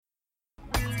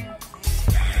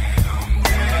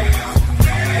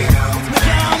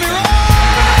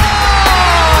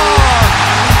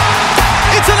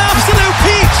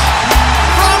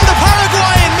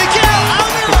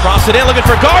Toss it in, looking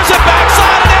for Garza,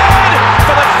 backside and in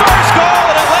for the first goal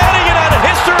in Atlanta United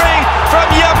history from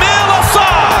Yamil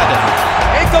Asad.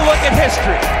 Take a look at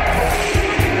history.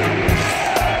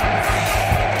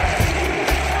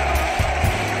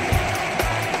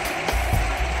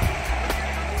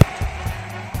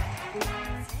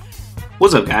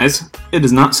 What's up, guys? It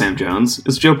is not Sam Jones,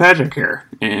 it's Joe Padgett here,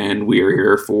 and we are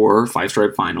here for Five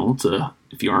Stripe Final.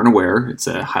 If you aren't aware, it's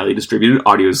a highly distributed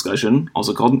audio discussion,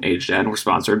 also called an Age Dad, and we're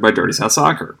sponsored by Dirty South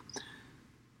Soccer.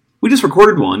 We just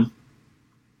recorded one,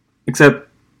 except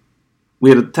we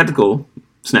had a technical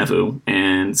snafu,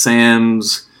 and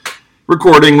Sam's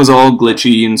recording was all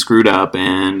glitchy and screwed up,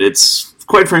 and it's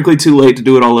quite frankly too late to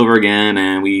do it all over again,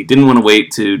 and we didn't want to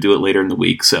wait to do it later in the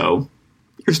week, so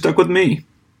you're stuck with me.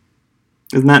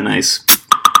 Isn't that nice?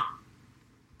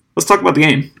 Let's talk about the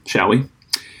game, shall we?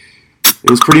 It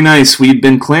was pretty nice. We'd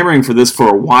been clamoring for this for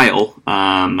a while.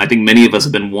 I think many of us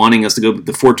have been wanting us to go to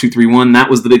the 4-2-3-1. That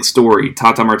was the big story.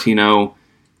 Tata Martino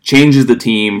changes the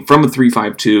team from a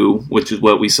 3-5-2, which is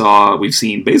what we've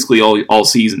seen basically all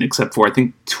season, except for I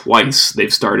think twice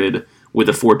they've started with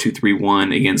a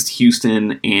 4-2-3-1 against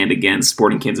Houston and against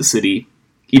Sporting Kansas City.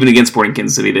 Even against Sporting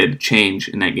Kansas City, they had to change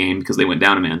in that game because they went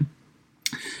down a man.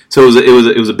 So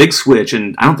it was a big switch,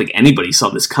 and I don't think anybody saw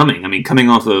this coming. I mean, coming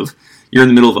off of, you're in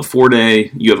the middle of you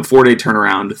have a 4-day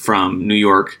turnaround from New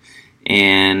York,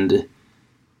 and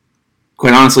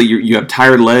quite honestly, you have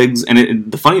tired legs, and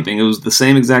the funny thing, it was the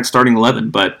same exact starting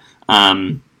 11, but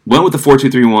went with the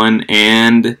 4-2-3-1,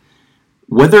 and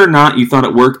whether or not you thought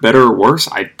it worked better or worse,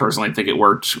 I personally think it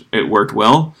worked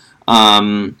well.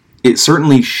 It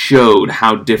certainly showed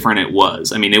how different it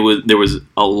was. I mean, there was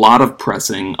a lot of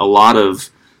pressing, a lot of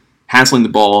hassling the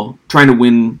ball, trying to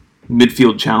win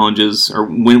midfield challenges, or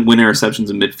win interceptions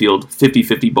in midfield,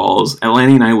 50-50 balls.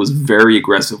 Atlanta United was very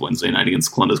aggressive Wednesday night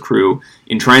against Columbus Crew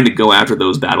in trying to go after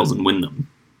those battles and win them.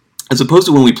 As opposed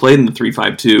to when we played in the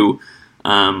 3-5-2,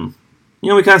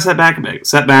 we kind of sat back a bit.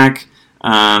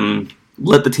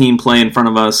 Let the team play in front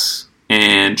of us,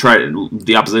 and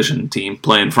the opposition team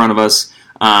play in front of us,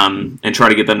 and try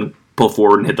to get them to pull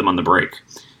forward and hit them on the break.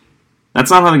 That's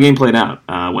not how the game played out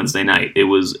Wednesday night. It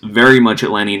was very much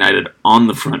Atlanta United on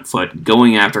the front foot,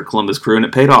 going after Columbus Crew, and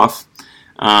it paid off.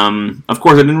 Of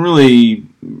course, it didn't really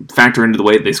factor into the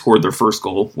way they scored their first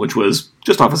goal, which was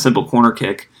just off a simple corner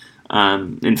kick.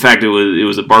 In fact, it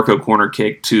was a Barco corner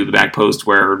kick to the back post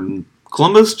where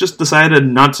Columbus just decided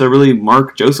not to really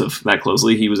mark Joseph that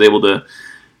closely. He was able to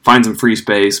find some free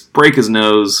space, break his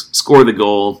nose, score the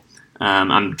goal.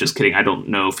 I'm just kidding. I don't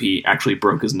know if he actually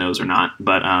broke his nose or not,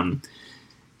 but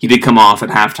he did come off at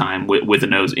halftime with a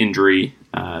nose injury.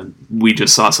 We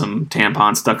just saw some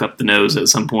tampons stuck up the nose at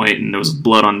some point, and there was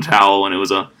blood on the towel, and it was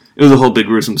a whole big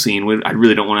gruesome scene. I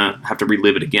really don't want to have to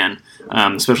relive it again,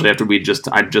 especially after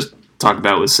I just talked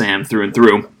about it with Sam through and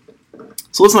through.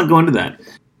 So let's not go into that.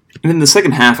 And in the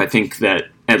second half, I think that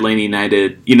Atlanta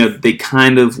United, they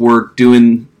kind of were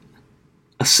doing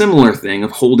a similar thing of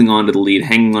holding on to the lead,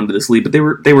 hanging on to this lead, but they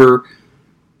were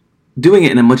doing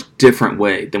it in a much different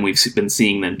way than we've been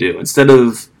seeing them do. Instead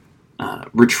of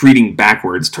retreating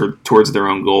backwards towards their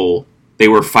own goal, they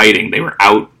were fighting. They were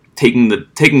out, taking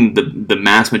the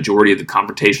mass majority of the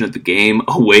confrontation of the game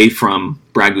away from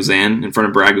Braguzan, in front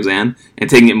of Braguzan, and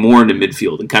taking it more into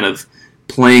midfield and kind of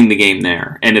playing the game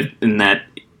there.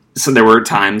 So there were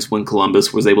times when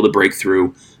Columbus was able to break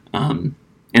through, and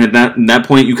at that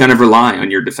point, you kind of rely on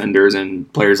your defenders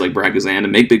and players like Braguzan to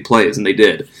make big plays, and they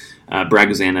did.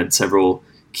 Braguzan had several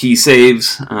key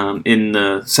saves in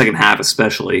the second half,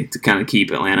 especially to kind of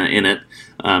keep Atlanta in it.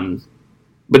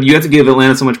 But you have to give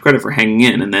Atlanta so much credit for hanging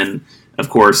in. And then, of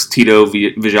course, Tito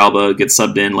Villalba gets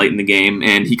subbed in late in the game,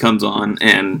 and he comes on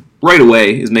and right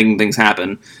away is making things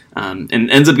happen, and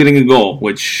ends up getting a goal,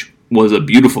 which was a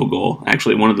beautiful goal.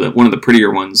 Actually, one of the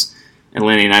prettier ones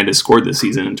Atlanta United has scored this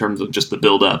season in terms of just the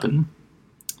build up and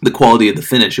the quality of the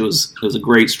finish. It was a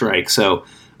great strike. So.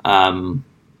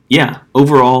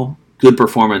 Overall, good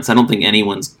performance. I don't think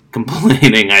anyone's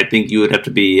complaining. I think you would have to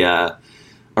be a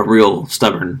real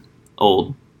stubborn,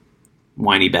 old,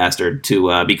 whiny bastard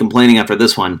to be complaining after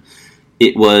this one.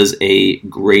 It was a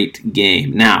great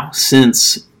game. Now,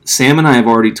 since Sam and I have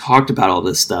already talked about all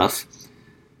this stuff,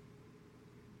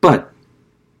 but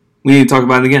we need to talk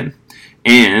about it again.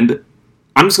 And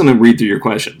I'm just going to read through your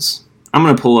questions. I'm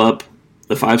going to pull up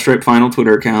the Five Stripe Final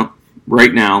Twitter account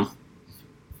right now.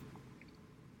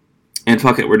 And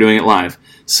fuck it, we're doing it live.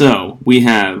 So, we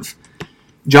have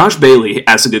Josh Bailey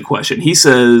asked a good question. He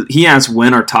asked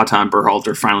when are Tata and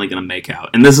Berhalter finally going to make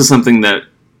out? And this is something that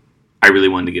I really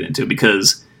wanted to get into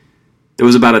because there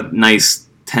was about a nice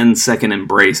 10-second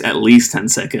embrace, at least 10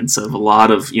 seconds, of a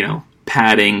lot of,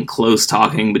 padding, close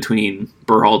talking between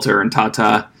Berhalter and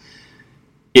Tata.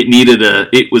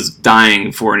 It was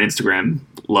dying for an Instagram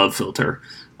love filter.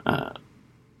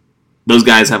 Those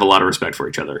guys have a lot of respect for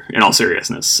each other, in all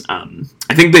seriousness.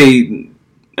 I think they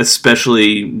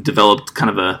especially developed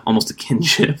kind of almost a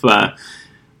kinship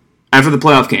after the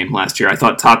playoff game last year. I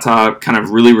thought Tata kind of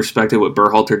really respected what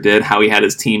Berhalter did, how he had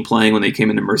his team playing when they came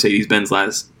into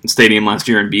Mercedes-Benz Stadium last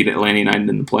year and beat Atlanta United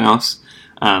in the playoffs.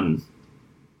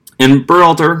 And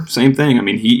Berhalter, same thing. I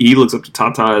mean, he looks up to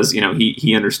Tata as,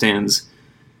 he understands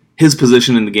his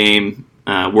position in the game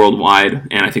worldwide,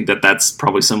 and I think that's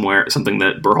probably something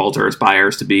that Berhalter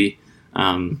aspires to be.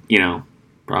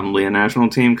 Probably a national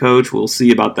team coach. We'll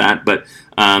see about that, but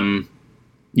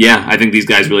I think these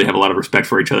guys really have a lot of respect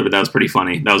for each other. But that was pretty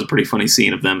funny. That was a pretty funny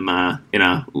scene of them in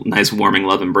a nice, warming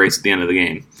love embrace at the end of the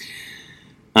game.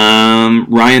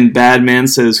 Ryan Badman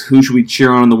says, "Who should we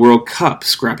cheer on in the World Cup?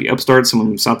 Scrappy upstart, someone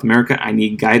from South America. I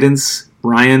need guidance."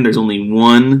 Ryan, there's only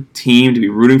one team to be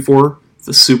rooting for. It's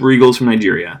the Super Eagles from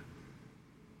Nigeria.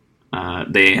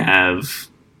 They have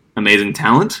amazing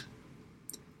talent.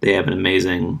 They have an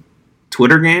amazing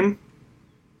Twitter game.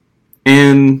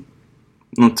 And,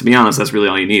 well, to be honest, that's really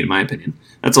all you need, in my opinion.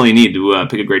 That's all you need to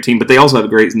pick a great team. But they also have a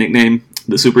great nickname,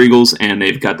 the Super Eagles, and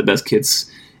they've got the best kits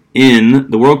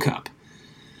in the World Cup.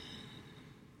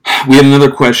 We had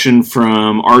another question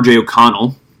from RJ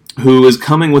O'Connell, who is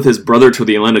coming with his brother to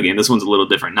the Orlando game. This one's a little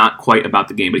different, not quite about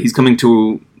the game, but he's coming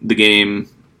to the game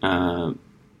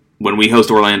when we host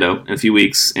Orlando in a few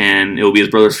weeks, and it will be his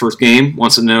brother's first game.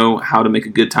 Wants to know how to make a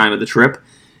good time of the trip.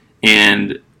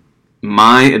 And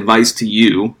my advice to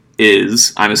you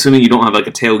is, I'm assuming you don't have like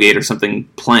a tailgate or something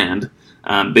planned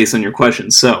based on your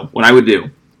questions. So what I would do,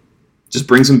 just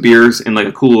bring some beers in like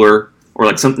a cooler, or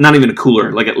like not even a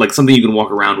cooler, like something you can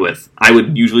walk around with. I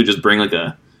would usually just bring like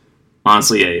a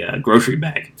grocery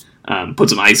bag, put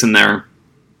some ice in there,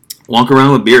 walk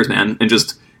around with beers, man, and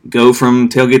just go from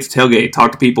tailgate to tailgate,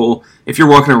 talk to people. If you're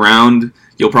walking around,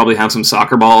 you'll probably have some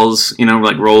soccer balls,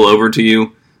 roll over to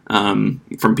you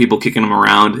from people kicking them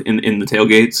around in the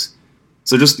tailgates.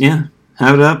 So just, have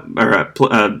it up, or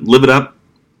live it up,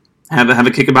 have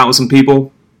a kick about with some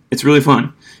people. It's really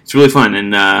fun.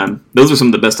 And those are some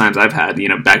of the best times I've had,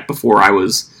 back before I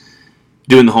was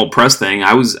doing the whole press thing.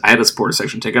 I had a supporter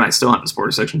section ticket. I still have a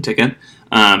supporter section ticket.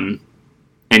 I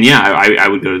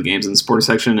would go to the games in the supporter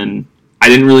section, and I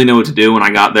didn't really know what to do when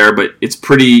I got there, but it's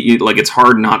pretty, it's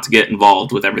hard not to get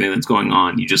involved with everything that's going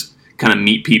on. You just kind of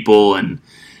meet people, and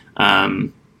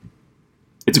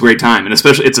it's a great time. And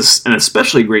especially, it's an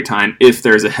especially great time if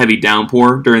there's a heavy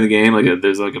downpour during the game.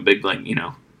 There's a big,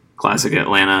 classic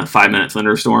Atlanta 5-minute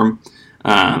thunderstorm.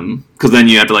 Because then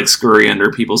you have to scurry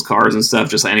under people's cars and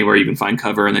stuff, just anywhere you can find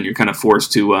cover, and then you're kind of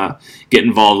forced to get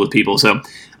involved with people. So,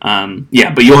 but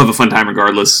you'll have a fun time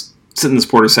regardless. Sit in the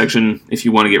supporter section if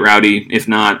you want to get rowdy. If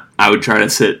not, I would try to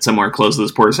sit somewhere close to the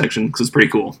supporter section because it's pretty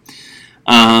cool.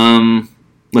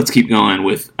 Let's keep going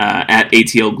with at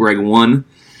ATL Greg 1.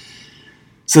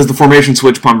 Says the formation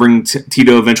switch upon bringing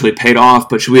Tito eventually paid off,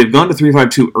 but should we have gone to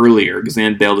 3-5-2 earlier?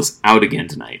 Gazan bailed us out again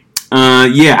tonight.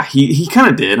 He kind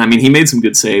of did. I mean, he made some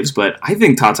good saves, but I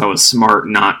think Tata was smart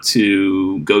not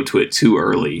to go to it too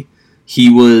early. He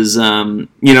was,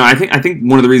 I think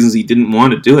one of the reasons he didn't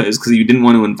want to do it is because he didn't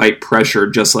want to invite pressure,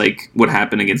 just like what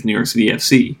happened against New York City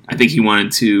FC. I think he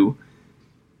wanted to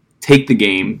take the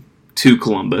game to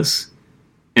Columbus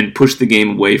and push the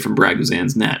game away from Brad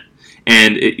Guzan's net.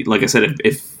 And like I said,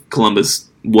 if Columbus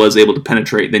was able to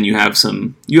penetrate, then you have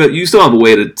you still have a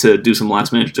way to do some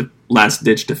last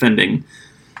ditch defending.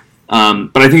 But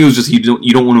I think it was just you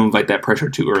don't want to invite that pressure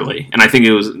too early. And I think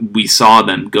we saw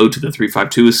them go to the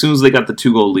 3-5-2 as soon as they got the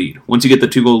 2-goal lead. Once you get the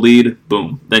 2-goal lead,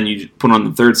 boom, then you put on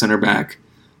the third center back,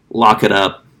 lock it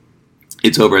up.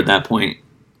 It's over at that point.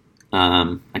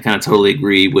 I kind of totally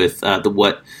agree with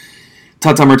what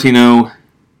Tata Martino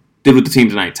did with the team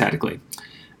tonight tactically.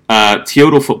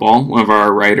 Teodal Football, one of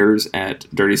our writers at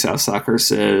Dirty South Soccer,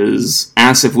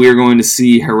 asks if we are going to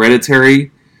see Hereditary,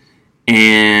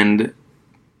 and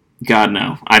God,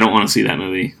 no. I don't want to see that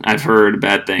movie. I've heard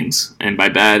bad things, and by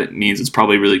bad, it means it's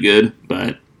probably really good,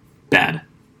 but bad.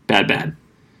 Bad.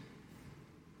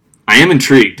 I am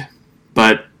intrigued,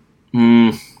 but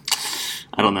I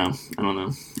don't know. I don't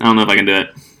know if I can do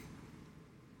it.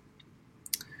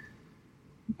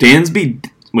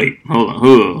 Wait, hold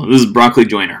on. This is Broccoli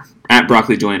Joyner. At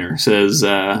Broccoli Joyner says,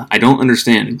 I don't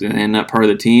understand. Guzan not part of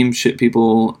the team. Shit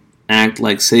people act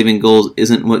like saving goals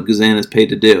isn't what Guzan is paid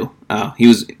to do. Oh,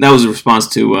 that was a response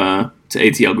to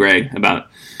ATL Greg about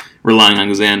relying on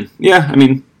Guzan. Yeah, I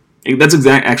mean, That's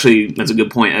a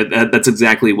good point. That's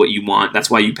exactly what you want. That's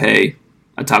why you pay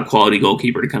a top quality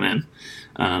goalkeeper to come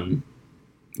in.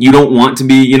 You don't want to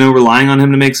be, relying on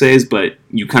him to make saves, but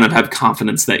you kind of have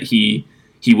confidence that he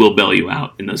will bail you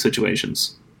out in those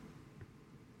situations.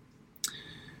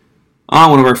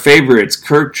 One of our favorites,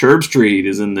 Kirk Cherbstreet,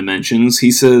 is in the mentions.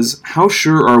 He says, "How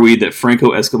sure are we that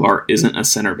Franco Escobar isn't a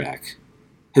center back?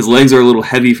 His legs are a little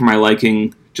heavy for my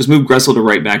liking. Just move Gressel to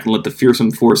right back and let the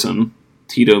fearsome foursome,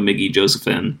 Tito, Miggy,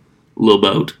 Josephine, Lil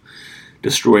Boat,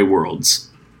 destroy worlds."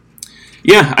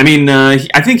 Yeah, I mean, I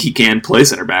think he can play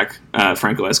center back,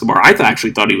 Franco Escobar. I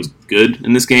actually thought he was good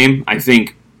in this game. I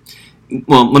think.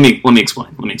 Well, let me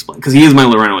explain. Because he is my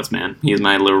Lorenowitz man. He is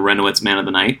my Lorenowitz man of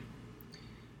the night.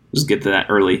 Just get to that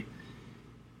early.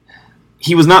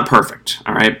 He was not perfect,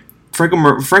 all right?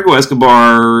 Franco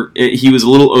Escobar, he was a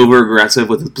little over-aggressive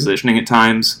with his positioning at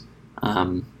times.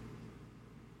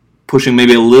 Pushing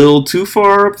maybe a little too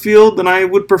far upfield than I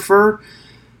would prefer.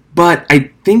 But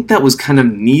I think that was kind of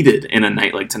needed in a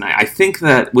night like tonight. I think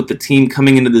that with the team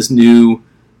coming into this new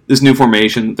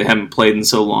formation that they haven't played in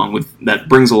so long, that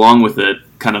brings along with it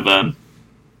kind of a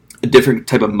different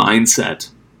type of mindset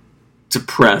to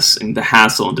press and to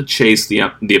hassle and to chase the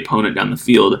opponent down the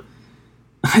field.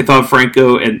 I thought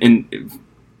Franco, in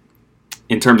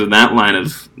terms of that line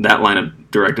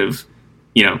of directive,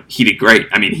 he did great.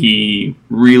 I mean, he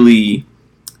really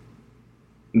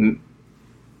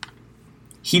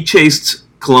chased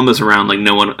Columbus around like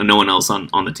no one else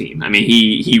on the team. I mean,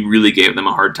 he really gave them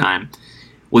a hard time.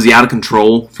 Was he out of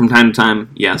control from time to time?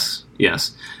 Yes.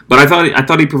 But I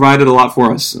thought he provided a lot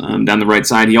for us down the right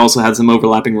side. He also had some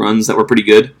overlapping runs that were pretty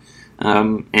good.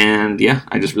 And yeah,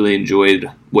 I just really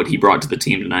enjoyed what he brought to the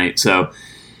team tonight. So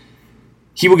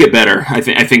he will get better. I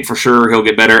think for sure he'll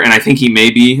get better, and I think he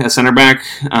may be a center back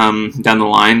down the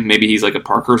line. Maybe he's like a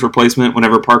Parker's replacement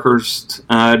whenever Parker's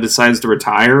decides to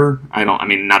retire.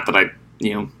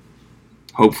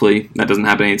 Hopefully that doesn't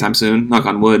happen anytime soon. Knock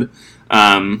on wood.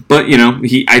 But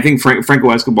I think Franco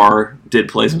Escobar did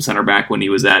play some center back when he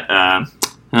was at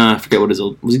I forget what his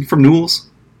old, was he from Newell's?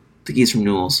 I think he's from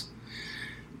Newell's.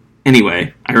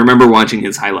 Anyway, I remember watching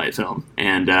his highlight film,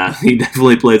 and he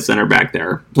definitely played center back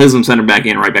there. Plays some center back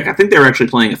and right back. I think they were actually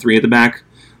playing a three at the back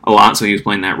a lot, so he was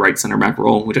playing that right center back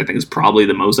role, which I think is probably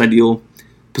the most ideal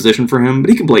position for him. But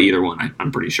he can play either one,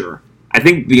 I'm pretty sure. I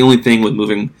think the only thing with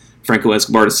moving Franco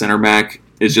Escobar to center back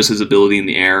is just his ability in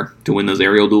the air to win those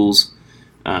aerial duels.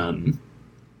 That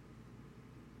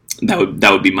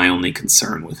would be my only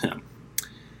concern with him.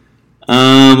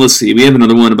 Let's see. We have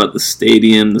another one about the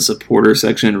stadium, the supporter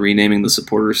section, renaming the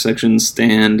supporter section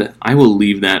stand. I will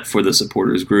leave that for the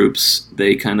supporters groups.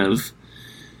 That's kind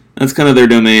of their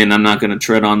domain. I'm not going to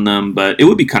tread on them, but it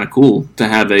would be kind of cool to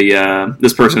have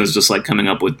this person is just like coming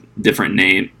up with different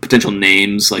potential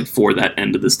names like for that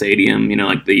end of the stadium.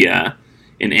 Like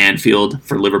in Anfield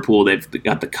for Liverpool, they've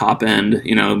got the Kop end.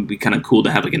 It'd be kind of cool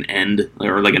to have like an end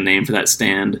or like a name for that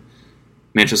stand.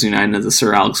 Manchester United has the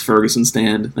Sir Alex Ferguson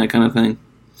stand, that kind of thing.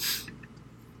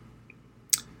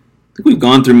 I think we've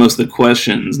gone through most of the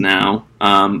questions now,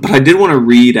 but I did want to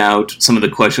read out some of the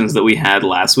questions that we had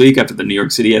last week after the New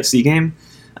York City FC game.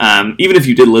 Even if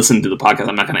you did listen to the podcast,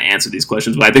 I'm not going to answer these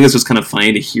questions, but I think it's just kind of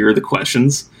funny to hear the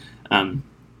questions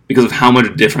because of how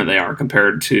much different they are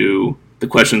compared to the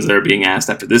questions that are being asked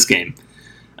after this game.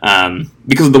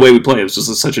 Because of the way we play, it was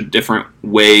just such a different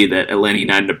way that Atlanta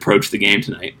United approached the game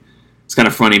tonight. It's kind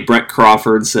of funny. Brett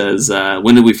Crawford says,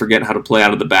 when did we forget how to play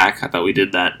out of the back? I thought we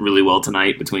did that really well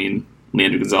tonight between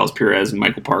Leandro Gonzalez-Perez and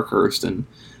Michael Parkhurst and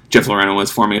Jeff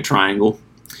Lorenowitz forming a triangle.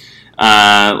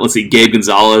 Let's see. Gabe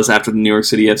Gonzalez after the New York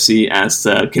City FC asked,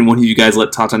 can one of you guys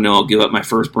let Tata know I'll give up my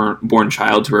firstborn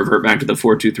child to revert back to the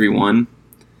 4-2-3-1?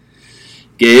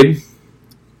 Gabe,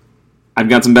 I've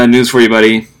got some bad news for you,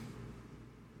 buddy.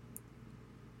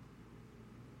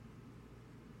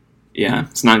 Yeah,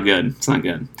 it's not good.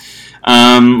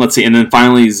 Let's see. And then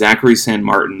finally, Zachary San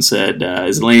Martin said,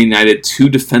 is Atlanta United too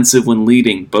defensive when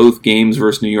leading? Both games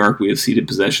versus New York, we have ceded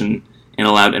possession and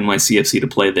allowed NYCFC to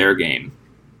play their game.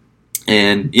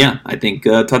 And yeah, I think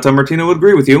Tata Martino would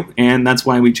agree with you, and that's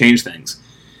why we changed things.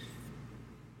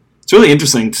 It's really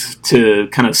interesting to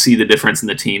kind of see the difference in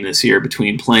the team this year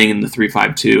between playing in the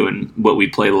 3-5-2 and what we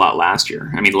played a lot last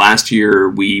year. I mean, last year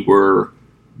we were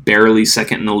barely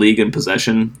second in the league in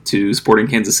possession to Sporting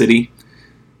Kansas City.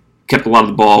 Kept a lot of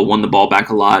the ball, won the ball back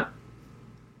a lot.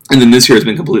 And then this year has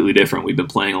been completely different. We've been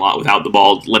playing a lot without the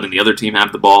ball, letting the other team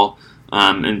have the ball,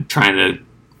 and trying to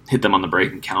hit them on the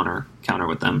break and counter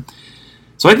with them.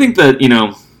 So I think that,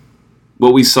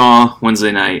 what we saw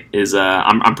Wednesday night is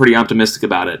I'm pretty optimistic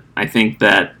about it. I think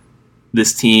that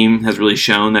this team has really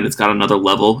shown that it's got another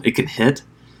level it can hit.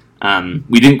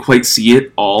 We didn't quite see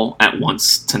it all at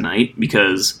once tonight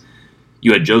because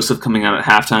you had Joseph coming out at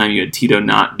halftime. You had Tito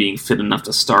not being fit enough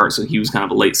to start, so he was kind of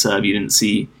a late sub. You didn't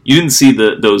see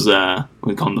those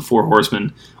we call them the four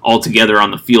horsemen all together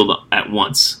on the field at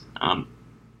once.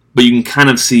 But you can kind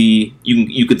of see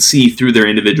you could see through their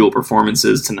individual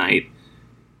performances tonight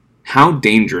how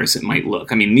dangerous it might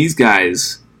look. I mean, these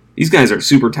guys are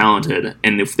super talented,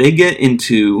 and if they get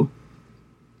into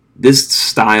this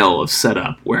style of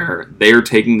setup where they are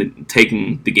taking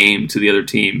the game to the other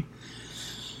team,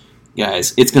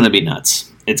 guys, it's going to be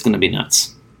nuts. It's going to be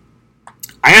nuts.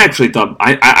 I actually thought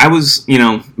I was,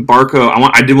 Barco.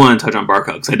 I did want to touch on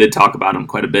Barco because I did talk about him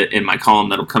quite a bit in my column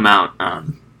that'll come out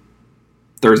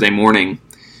Thursday morning.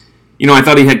 I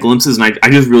thought he had glimpses, and I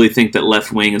just really think that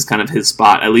left wing is kind of his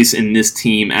spot, at least in this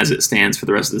team as it stands for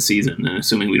the rest of the season, and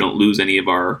assuming we don't lose any of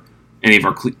our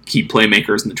key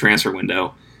playmakers in the transfer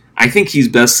window. I think he's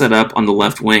best set up on the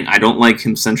left wing. I don't like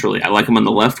him centrally. I like him on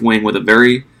the left wing with a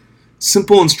very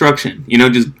simple instruction.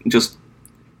 Just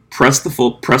press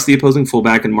the opposing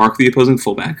fullback and mark the opposing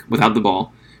fullback without the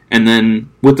ball, and then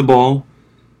with the ball,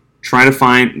 try to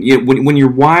find. When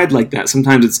you're wide like that,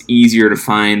 sometimes it's easier to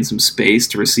find some space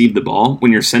to receive the ball.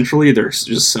 When you're centrally, there's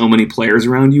just so many players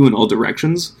around you in all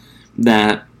directions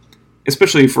that,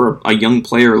 especially for a young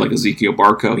player like Ezequiel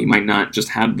Barco, he might not just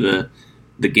have the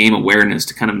game awareness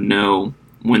to kind of know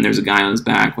when there's a guy on his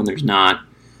back, when there's not.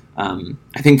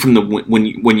 I think from when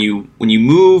you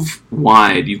move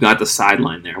wide, you've got the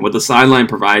sideline there. What the sideline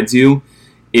provides you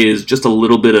is just a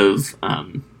little bit of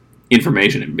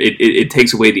information. It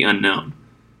takes away the unknown.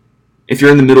 If you're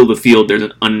in the middle of the field, there's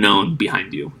an unknown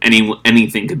behind you.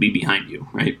 Anything could be behind you,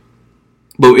 right?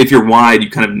 But if you're wide, you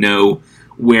kind of know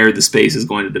where the space is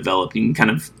going to develop. You can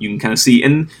kind of see,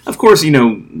 and of course,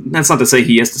 that's not to say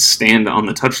he has to stand on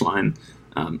the touchline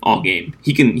all game.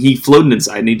 He floated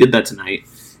inside, and he did that tonight.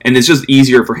 And it's just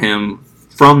easier for him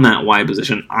from that wide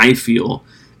position, I feel,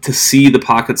 to see the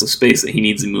pockets of space that he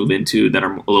needs to move into that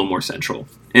are a little more central.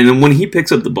 And then when he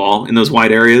picks up the ball in those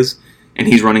wide areas and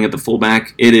he's running at the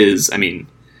fullback, it's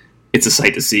a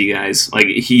sight to see, guys. Like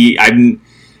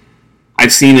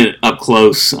I've seen it up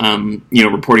close,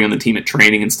 reporting on the team at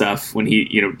training and stuff when he,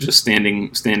 just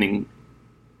standing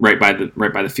right by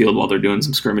the field while they're doing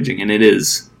some scrimmaging, and it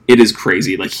is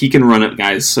crazy. Like, he can run at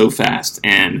guys so fast,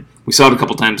 and we saw it a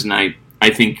couple times tonight.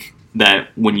 I think that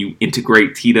when you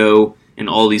integrate Tito and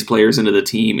all these players into the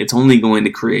team, it's only going to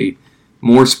create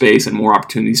more space and more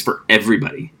opportunities for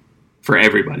everybody.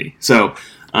 So,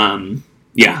 I'm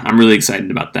really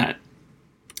excited about that.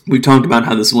 We talked about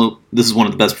how this is one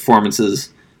of the best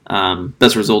performances,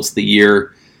 best results of the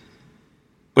year.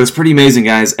 But it's pretty amazing,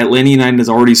 guys. Atlanta United has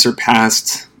already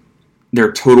surpassed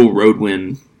their total road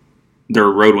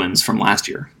wins from last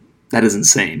year. That is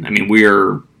insane. I mean, we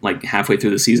are like halfway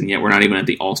through the season yet. We're not even at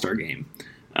the All-Star game.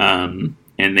 And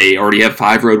they already have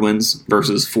 5 road wins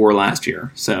versus 4 last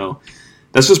year. So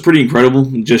that's just pretty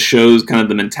incredible. It just shows kind of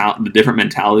the different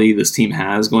mentality this team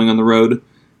has going on the road.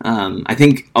 I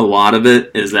think a lot of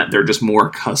it is that they're just more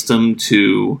accustomed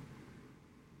to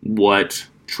what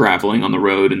traveling on the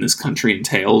road in this country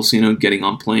entails, getting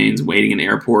on planes, waiting in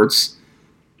airports.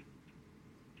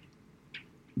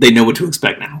 They know what to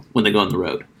expect now when they go on the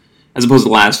road, as opposed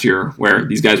to last year where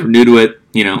these guys were new to it.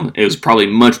 It was probably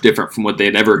much different from what they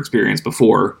had ever experienced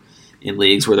before in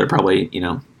leagues where they're probably,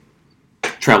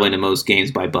 traveling to most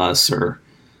games by bus or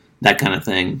that kind of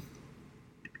thing.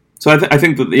 So I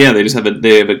think that,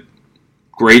 they have a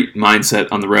great mindset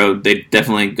on the road. They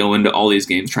definitely go into all these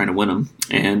games trying to win them,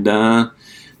 and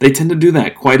they tend to do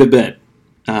that quite a bit.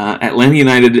 Atlanta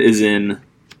United is in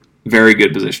very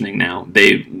good positioning now.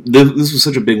 This was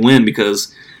such a big win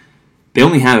because they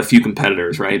only have a few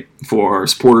competitors, right, for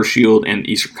Supporters Shield and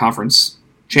Eastern Conference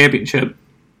Championship,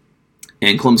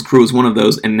 and Columbus Crew is one of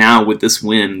those. And now with this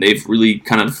win, they've really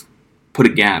kind of put a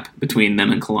gap between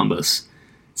them and Columbus.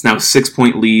 It's now a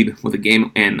 6-point lead with a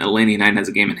game, and Atlanta United has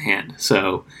a game in hand.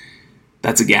 So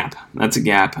that's a gap.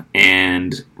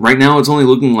 And right now, it's only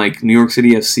looking like New York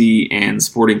City FC and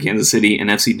Sporting Kansas City and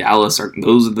FC Dallas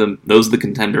those are the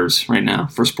contenders right now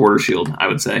for Supporters Shield, I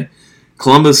would say.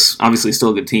 Columbus, obviously, still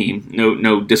a good team.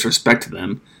 No disrespect to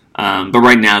them, but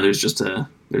right now there's just a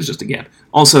gap.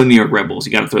 Also, New York Red Bulls,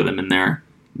 you got to throw them in there.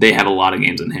 They have a lot of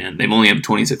games in hand. They've only have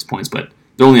 26 points, but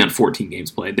they're only on 14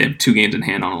 games played. They have 2 games in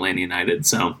hand on Atlanta United,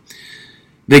 so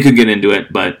they could get into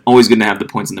it, but always good to have the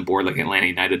points on the board like Atlanta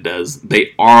United does.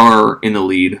 They are in the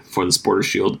lead for the Supporters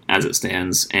Shield as it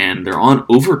stands, and they're on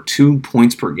over 2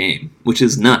 points per game, which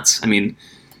is nuts. I mean,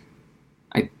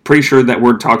 I'm pretty sure that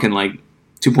we're talking like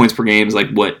 2 points per game is like,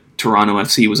 what, Toronto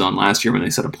FC was on last year when they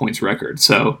set a points record.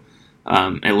 So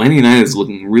Atlanta United is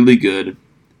looking really good.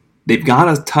 They've got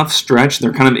a tough stretch.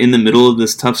 They're kind of in the middle of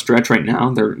this tough stretch right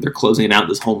now. They're closing it out.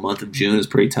 This whole month of June is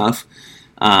pretty tough.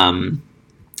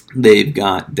 They've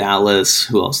got Dallas.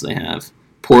 Who else do they have?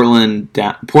 Portland,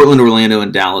 Orlando,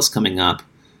 and Dallas coming up.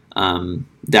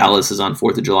 Dallas is on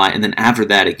 4th of July. And then after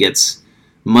that, it gets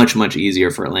much, much easier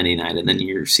for Atlanta United. And then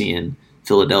you're seeing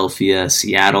Philadelphia,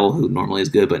 Seattle, who normally is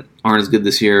good but aren't as good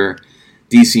this year,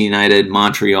 DC United,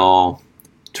 Montreal,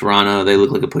 Toronto. They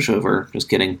look like a pushover. Just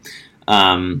kidding.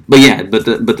 But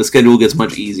the schedule gets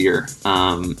much easier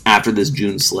after this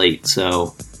June slate.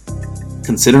 So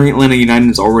considering Atlanta United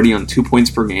is already on 2 points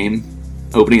per game,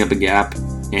 opening up a gap,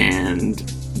 and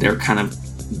they're kind of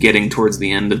getting towards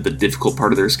the end of the difficult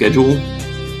part of their schedule,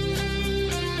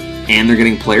 and they're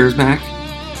getting players back,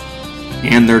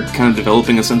 and they're kind of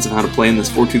developing a sense of how to play in this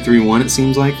 4-2-3-1, it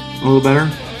seems like, a little better.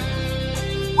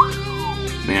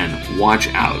 Man, watch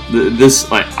out.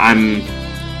 I'm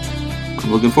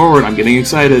looking forward. I'm getting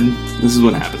excited. This is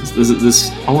what happens.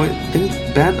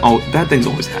 Bad things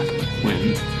always happen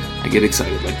when I get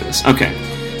excited like this. Okay,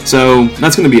 so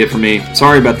that's going to be it for me.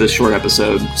 Sorry about this short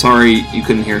episode. Sorry you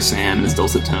couldn't hear Sam and his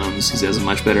dulcet tones. He has a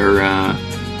much better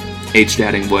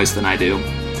H-dadding voice than I do.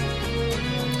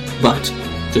 But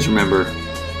just remember,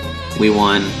 we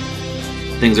won.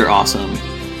 Things are awesome.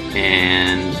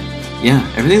 And yeah,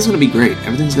 everything's going to be great.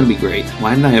 Everything's going to be great.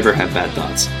 Why didn't I ever have bad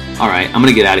thoughts? Alright, I'm going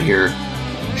to get out of here.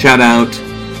 Shout out.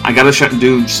 I'm going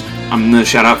to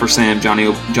shout out for Sam, John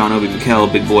Obi Mikel,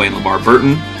 Big Boy, and LeVar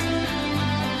Burton.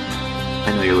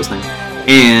 I know you're listening.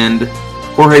 And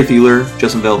Jorge Thieler,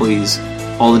 Justin Velhes,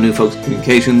 all the new folks in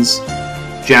communications,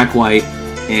 Jack White,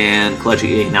 and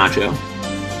Kelechi Iheanacho.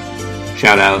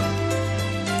 Shout out.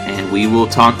 And we will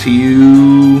talk to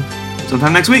you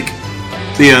sometime next week.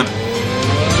 See ya.